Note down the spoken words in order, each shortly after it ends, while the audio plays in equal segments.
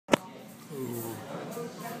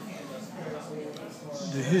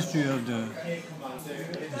The history of the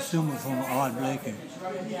cymbal from Art Blakey.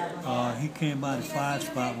 He came by the 5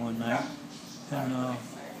 spot one night and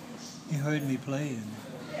he heard me play and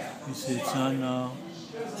he said, "Son,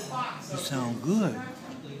 you sound good."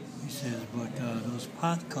 He says, "But those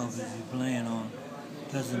pot covers you're playing on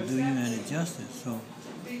doesn't do you any justice. So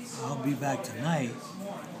I'll be back tonight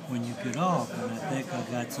when you get off, and I think I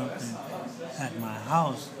got something at my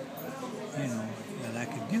house, that I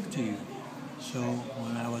could give to you." So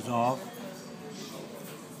when I was off,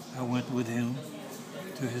 I went with him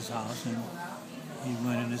to his house, and he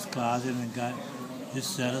went in his closet and got this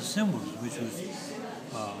set of cymbals, which was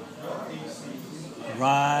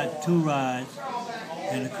two rides,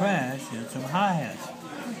 and a crash, and some hi-hats.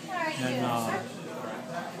 And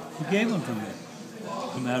he gave them to me.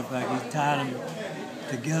 As a matter of fact, he tied them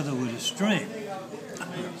together with a string.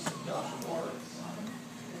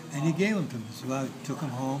 And he gave them to me. So I took them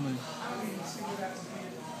home and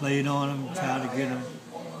played on them, tried to get them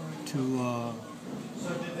to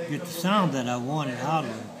get the sound that I wanted out of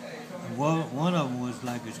them. And one of them was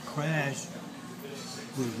like a crash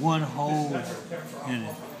with one hole in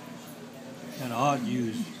it that Art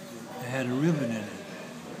used. It had a ribbon in it.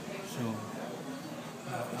 So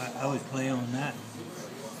I was playing on that.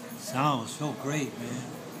 The sound was so great, man.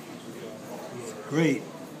 It was great.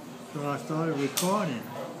 So I started recording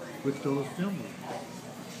with those cymbals.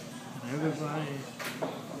 And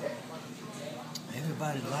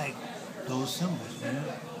everybody liked those cymbals, man.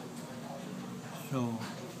 So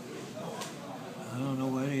I don't know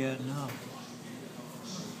where they at now.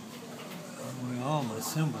 Where all my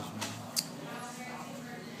cymbals, man.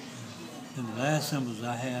 And the last cymbals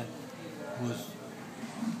I had was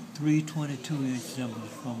 3 22-inch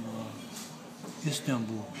cymbals from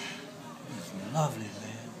Istanbul. It's lovely,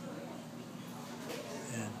 man.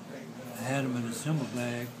 And I had them in a cymbal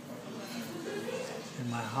bag in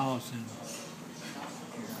my house, and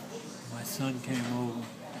my son came over.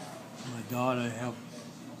 My daughter helped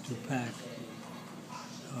to pack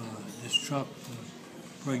this truck to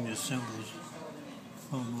bring the cymbals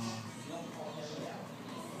from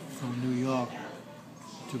New York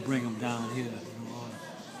to bring them down here to New Orleans.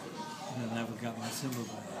 And I never got my cymbal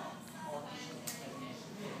back.